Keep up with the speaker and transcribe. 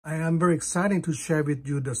I am very excited to share with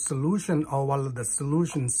you the solution or one of the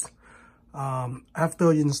solutions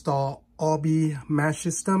after you install Orbi mesh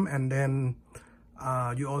system, and then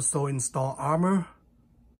you also install Armor,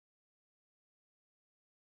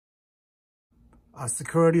 a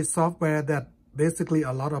security software that basically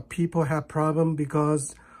a lot of people have problem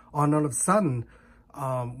because all of a sudden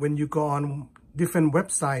when you go on different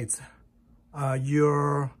websites,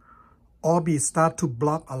 your Orbi start to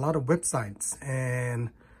block a lot of websites. And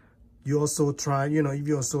you also try, if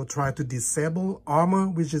you also try to disable Armor,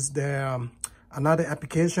 which is the another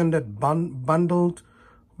application that bundled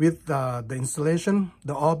with the installation,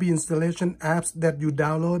 the Orbi installation apps that you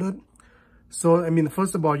downloaded. So, I mean,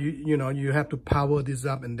 first of all, you have to power this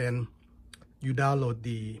up, and then you download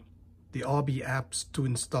the Orbi apps to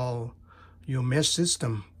install your mesh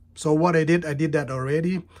system. So what I did that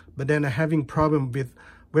already, but then I'm having problem with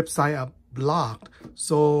website are blocked.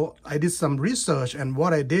 So I did some research, and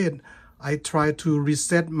what I did, I tried to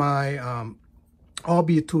reset my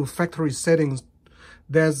Orbi to factory settings.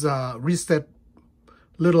 There's a reset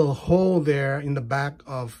little hole there in the back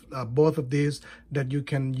of both of these that you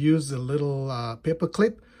can use a little paper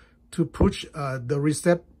clip to push the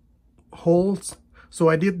reset holes. So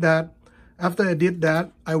I did that. After I did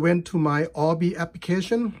that, I went to my Orbi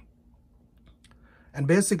application, and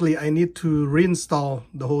basically I need to reinstall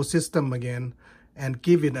the whole system again and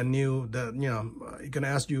give it a new, it can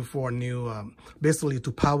ask you for a new, basically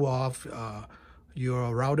to power off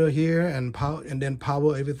your router here and then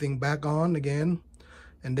power everything back on again.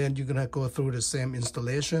 And then you're gonna go through the same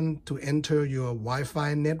installation to enter your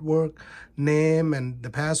Wi-Fi network name and the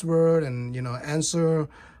password, and answer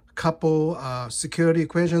couple security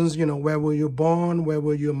questions, where were you born, where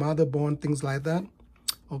were your mother born, things like that.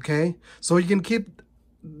 Okay, so you can keep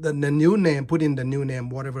the new name, put in the new name,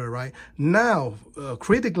 whatever, right? Now,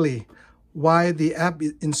 critically, while the app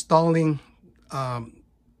is installing,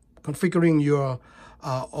 configuring your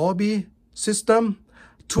Orbi system,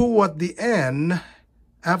 toward the end,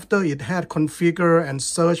 after it had configure and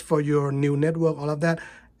search for your new network, all of that,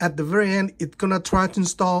 at the very end, it's gonna try to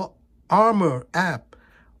install Armor app.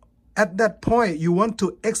 At that point, you want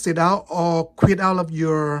to exit out or quit out of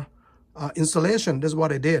your installation. That's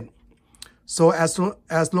what I did. So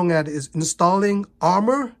as long as it's installing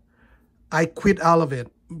Armor, I quit out of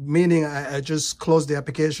it, meaning I just close the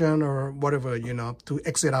application or whatever, to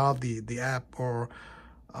exit out of the app, or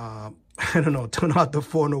I don't know, turn out the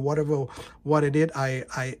phone or whatever. What I did,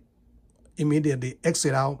 I immediately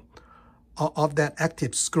exit out of that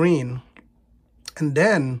active screen. And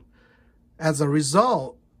then as a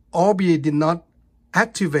result, Orbi did not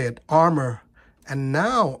activate Armor. And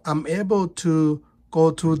now I'm able to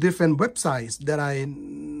go to different websites that I,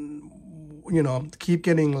 keep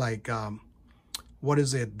getting like, what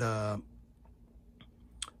is it? The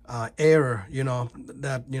error,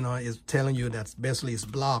 that, is telling you that basically it's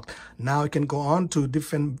blocked. Now I can go on to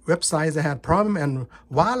different websites that had problem, and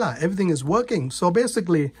voila, everything is working. So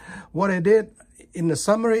basically what I did in the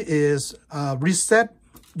summary is reset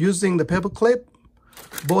using the paper clip,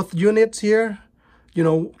 both units here,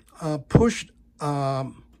 push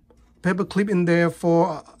paper clip in there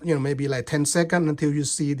for, maybe like 10 seconds until you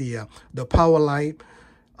see the power light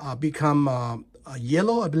become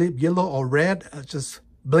yellow, I believe, yellow or red, just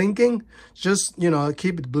blinking. Just,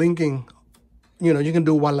 keep it blinking. You can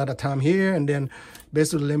do one at a time here, and then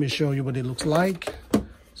basically let me show you what it looks like.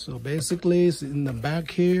 So basically it's in the back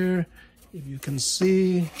here, if you can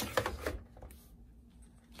see,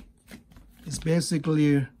 it's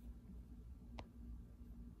basically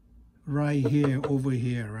right here, over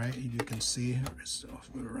here, right? If you can see, it's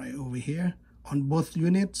right over here on both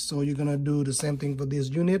units. So you're gonna do the same thing for this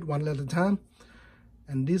unit, one at a time.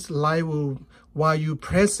 And this light will, while you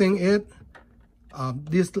pressing it,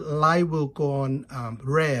 this light will go on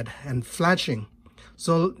red and flashing.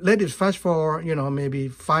 So let it flash for, maybe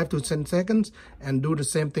 5 to 10 seconds, and do the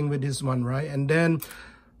same thing with this one, right? And then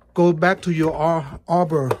go back to your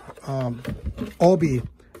Orbi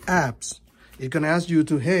apps. It can ask you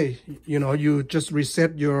to, hey, you just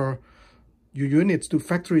reset your units to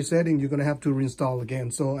factory setting. You're gonna have to reinstall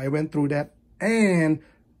again. So I went through that, and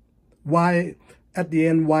at the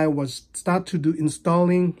end, while I was start to do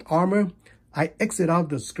installing Armor, I exit out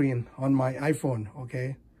the screen on my iPhone.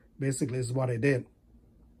 Okay, basically is what I did.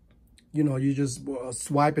 You just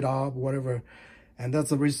swipe it off, whatever, and that's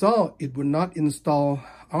the result. It would not install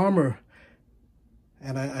Armor.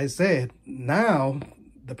 And I said, now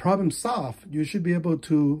the problem solved. You should be able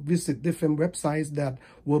to visit different websites that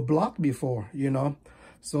were blocked before,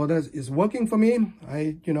 So that is working for me.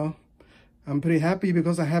 I'm pretty happy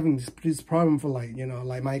because I'm having this problem for like, you know,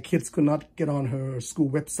 like my kids could not get on her school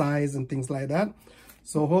websites and things like that.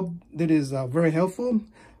 So hope that is very helpful.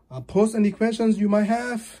 Post any questions you might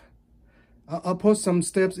have. I'll post some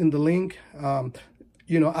steps in the link.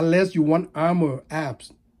 You know, unless you want Armor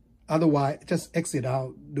apps, otherwise just exit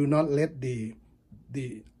out. Do not let the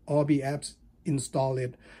Orbi apps install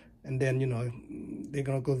it, and then, you know, they're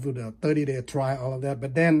gonna go through the 30-day trial, all of that.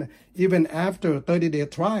 But then even after 30-day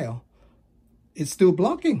trial, it's still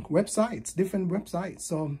blocking websites, different websites.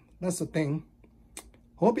 So that's the thing.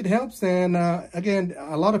 Hope it helps. And again,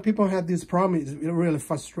 a lot of people have this problem. It's really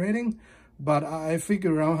frustrating, but I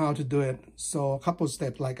figured out how to do it. So a couple of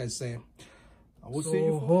steps, like I say. We'll see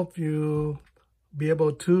you. Hope you be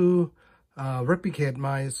able to replicate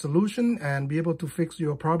my solution and be able to fix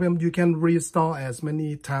your problem. You can reinstall as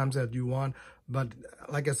many times as you want, but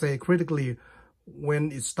like I say, critically,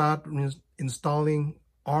 when it start installing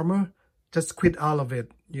Armor, just quit all of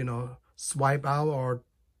it. You know, swipe out, or,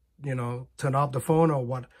 you know, turn off the phone or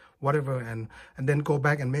whatever, and then go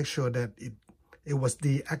back and make sure that it was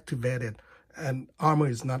deactivated and Armor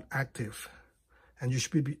is not active, and you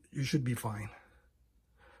should be fine.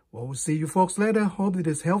 Well, we'll see you folks later. Hope it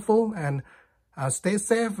is helpful, and stay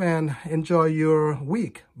safe and enjoy your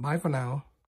week. Bye for now.